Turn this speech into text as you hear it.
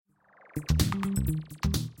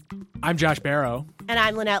I'm Josh Barrow. And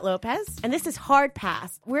I'm Lynette Lopez. And this is Hard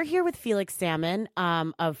Pass. We're here with Felix Salmon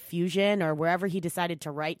of Fusion, or wherever he decided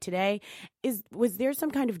to write today. Was there some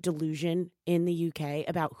kind of delusion in the UK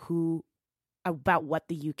about what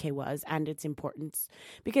the UK was and its importance?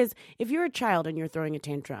 Because if you're a child and you're throwing a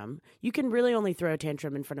tantrum, you can really only throw a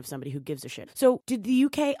tantrum in front of somebody who gives a shit. So did the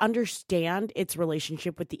UK understand its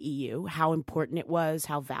relationship with the EU, how important it was,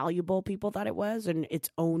 how valuable people thought it was, and its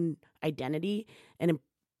own identity and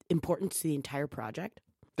importance to the entire project?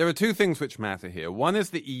 There are two things which matter here. One is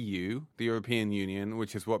the EU, the European Union,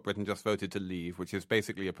 which is what Britain just voted to leave, which is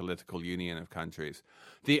basically a political union of countries.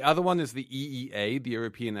 The other one is the EEA, the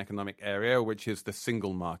European Economic Area, which is the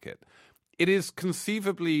single market. It is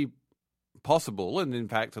conceivably possible, and in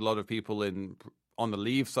fact a lot of people on the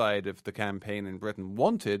Leave side of the campaign in Britain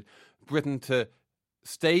wanted Britain to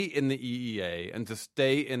stay in the EEA and to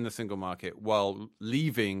stay in the single market while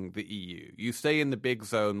leaving the EU. You stay in the big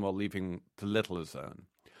zone while leaving the littler zone.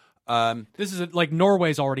 This is like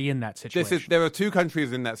Norway's already in that situation. There are two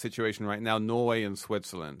countries in that situation right now, Norway and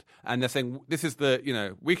Switzerland. And they're saying this is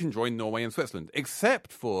we can join Norway and Switzerland,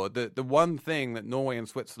 except for the one thing that Norway and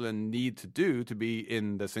Switzerland need to do to be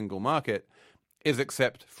in the single market is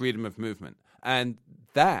accept freedom of movement. And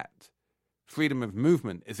that freedom of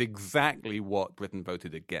movement is exactly what Britain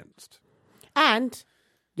voted against. And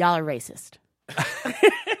y'all are racist.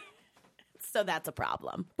 So that's a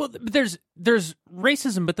problem. Well, there's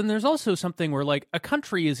racism, but then there's also something where, like, a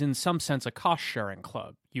country is in some sense a cost-sharing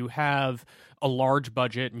club. You have a large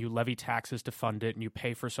budget and you levy taxes to fund it and you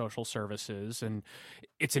pay for social services, and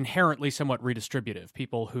it's inherently somewhat redistributive.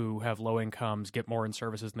 People who have low incomes get more in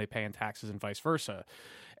services than they pay in taxes and vice versa.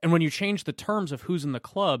 And when you change the terms of who's in the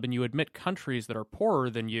club and you admit countries that are poorer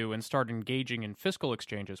than you and start engaging in fiscal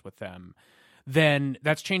exchanges with them, then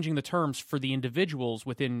that's changing the terms for the individuals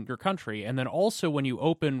within your country. And then also when you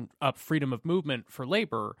open up freedom of movement for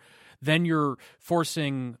labor, then you're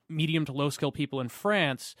forcing medium to low skilled people in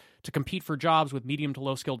France to compete for jobs with medium to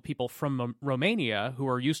low skilled people from Romania who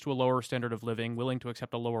are used to a lower standard of living, willing to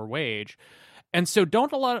accept a lower wage. And so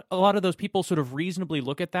don't a lot of those people sort of reasonably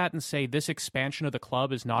look at that and say, this expansion of the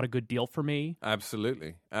club is not a good deal for me?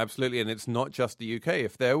 Absolutely. Absolutely. And it's not just the UK.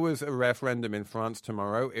 If there was a referendum in France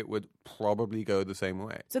tomorrow, it would probably go the same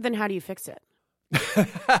way. So then how do you fix it?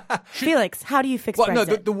 Felix, how do you fix Brexit? No,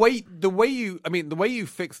 the way you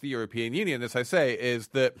fix the European Union, as I say, is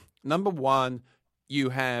that, number one,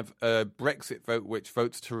 you have a Brexit vote which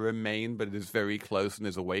votes to remain, but it is very close and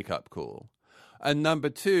is a wake-up call. And number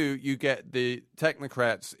two, you get the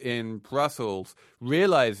technocrats in Brussels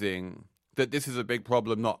realizing that this is a big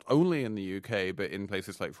problem not only in the UK, but in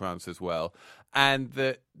places like France as well, and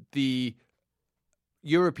that the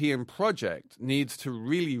European project needs to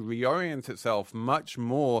really reorient itself much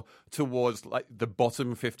more towards like the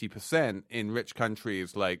bottom 50% in rich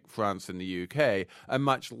countries like France and the UK, and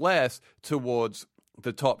much less towards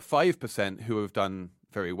the top 5% who have done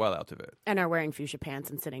very well out of it. And are wearing fuchsia pants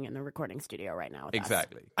and sitting in the recording studio right now with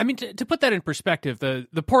Exactly. us. I mean, to put that in perspective, the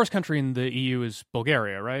poorest country in the EU is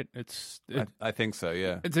Bulgaria, right? I think so,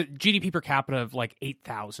 yeah. It's a GDP per capita of like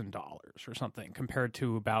 $8,000 or something compared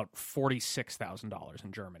to about $46,000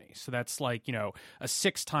 in Germany. So that's like, a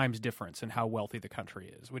 6 times difference in how wealthy the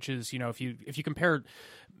country is, which is, if you compare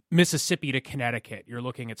Mississippi to Connecticut, you're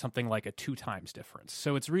looking at something like a 2 times difference.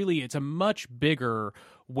 So it's a much bigger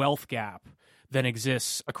wealth gap than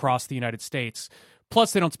exists across the United States.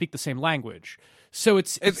 Plus, they don't speak the same language. So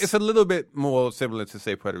it's a little bit more similar to,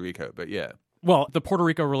 say, Puerto Rico, but yeah. Well, the Puerto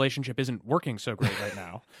Rico relationship isn't working so great right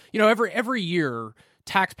now. Every year,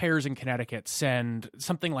 taxpayers in Connecticut send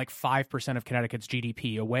something like 5% of Connecticut's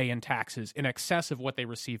GDP away in taxes in excess of what they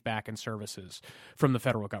receive back in services from the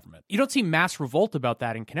federal government. You don't see mass revolt about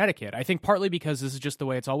that in Connecticut. I think partly because this is just the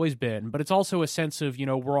way it's always been, but it's also a sense of,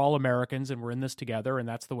 we're all Americans and we're in this together and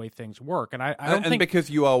that's the way things work. And I don't think... And because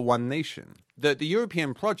you are one nation. The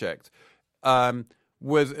European project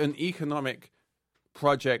was an economic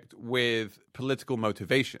project with political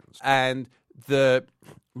motivations. And the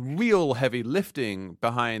real heavy lifting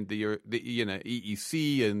behind the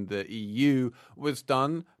EEC and the EU was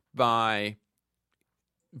done by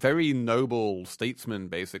very noble statesmen,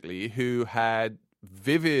 basically, who had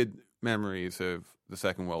vivid memories of the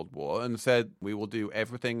Second World War and said, we will do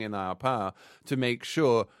everything in our power to make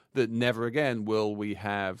sure that never again will we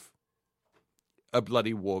have a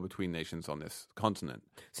bloody war between nations on this continent.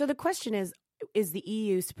 So the question is the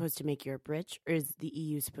EU supposed to make Europe rich, or is the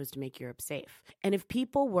EU supposed to make Europe safe? And if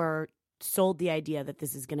people were sold the idea that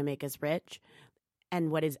this is going to make us rich,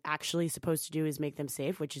 and what is actually supposed to do is make them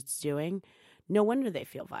safe, which it's doing, No wonder they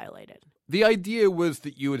feel violated. The idea was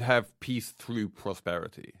that you would have peace through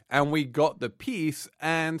prosperity. And we got the peace,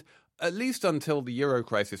 and at least until the Euro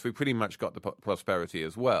crisis, we pretty much got the prosperity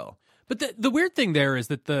as well. But the weird thing there is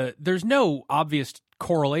that there's no obvious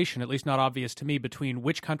correlation, at least not obvious to me, between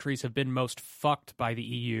which countries have been most fucked by the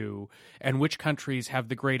EU and which countries have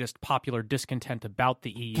the greatest popular discontent about the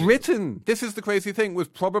EU. Britain, this is the crazy thing, was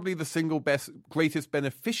probably the single greatest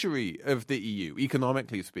beneficiary of the EU,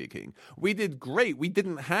 economically speaking. We did great. We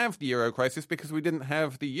didn't have the Euro crisis because we didn't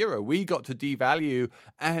have the Euro. We got to devalue,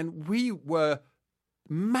 and we were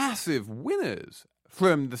massive winners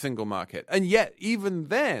from the single market. And yet, even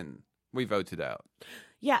then, we voted out.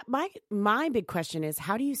 Yeah, my big question is,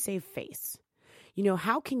 how do you save face? You know,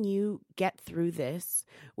 how can you get through this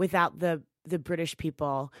without the British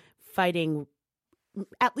people fighting,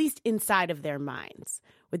 at least inside of their minds,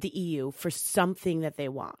 with the EU for something that they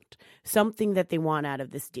want out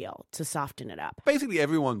of this deal to soften it up? Basically,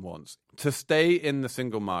 everyone wants to stay in the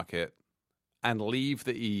single market and leave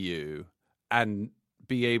the EU and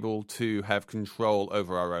be able to have control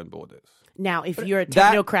over our own borders. Now, if you're a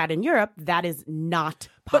technocrat in Europe, that is not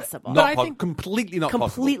possible. I think completely not possible.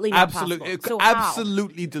 Completely not possible. It's So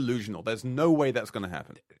absolutely delusional. There's no way that's going to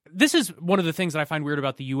happen. This is one of the things that I find weird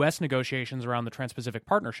about the U.S. negotiations around the Trans-Pacific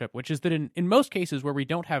Partnership, which is that in most cases where we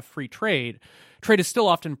don't have free trade is still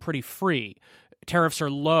often pretty free. Tariffs are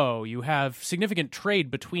low. You have significant trade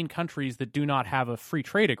between countries that do not have a free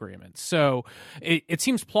trade agreement. So it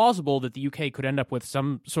seems plausible that the UK could end up with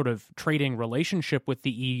some sort of trading relationship with the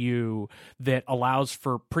EU that allows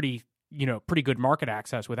for pretty good market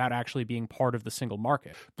access without actually being part of the single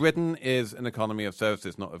market. Britain is an economy of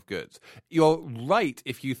services, not of goods. You're right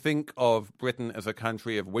if you think of Britain as a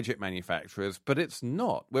country of widget manufacturers, but it's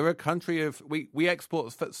not. We're a country of, we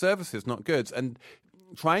export services, not goods. And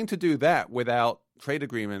trying to do that without trade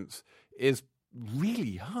agreements is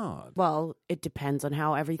really hard. Well, it depends on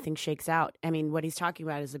how everything shakes out. I mean, what he's talking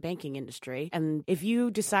about is the banking industry. And if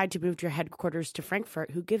you decide to move your headquarters to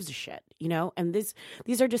Frankfurt, who gives a shit? You know, and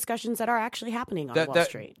these are discussions that are actually happening on Wall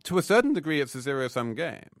Street. To a certain degree, it's a zero-sum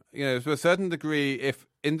game. You know, to a certain degree, if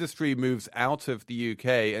industry moves out of the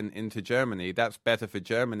UK and into Germany, that's better for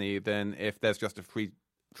Germany than if there's just a free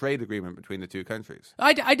trade agreement between the two countries.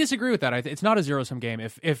 I disagree with that. It's not a zero-sum game.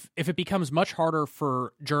 If it becomes much harder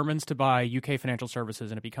for Germans to buy UK financial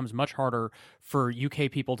services and it becomes much harder for UK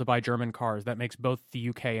people to buy German cars, that makes both the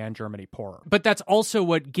UK and Germany poorer. But that's also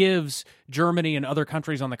what gives Germany and other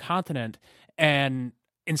countries on the continent an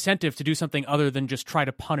incentive to do something other than just try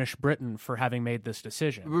to punish Britain for having made this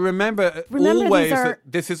decision. Remember always that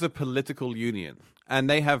this is a political union, and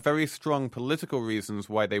they have very strong political reasons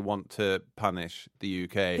why they want to punish the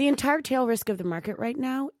UK. The entire tail risk of the market right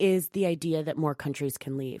now is the idea that more countries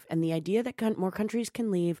can leave. And the idea that more countries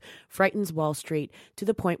can leave frightens Wall Street to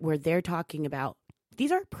the point where they're talking about,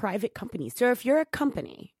 these are private companies. So if you're a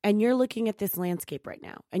company and you're looking at this landscape right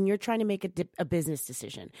now and you're trying to make a business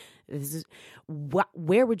decision,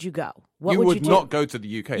 where would you go? What would you do? Not go to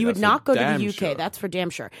the UK. You would not go to the UK. Sure. That's for damn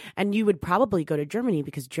sure. And you would probably go to Germany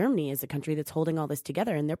because Germany is the country that's holding all this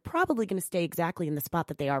together, and they're probably going to stay exactly in the spot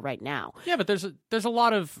that they are right now. Yeah, but there's a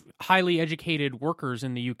lot of highly educated workers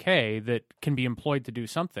in the UK that can be employed to do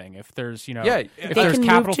something. If there's if there's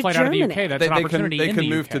capital flight out of the UK, that's an opportunity they in can the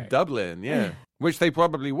move UK. to Dublin. Yeah. Which they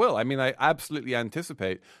probably will. I mean, I absolutely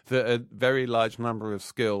anticipate that a very large number of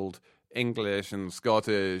skilled English and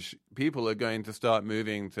Scottish people are going to start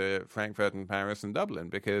moving to Frankfurt and Paris and Dublin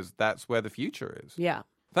because that's where the future is. Yeah.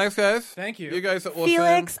 Thanks, guys. Thank you. You guys are awesome.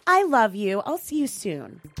 Felix, I love you. I'll see you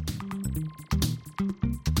soon.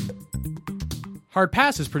 Hard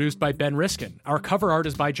Pass is produced by Ben Riskin. Our cover art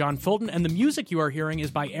is by John Fulton, and the music you are hearing is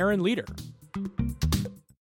by Aaron Leader.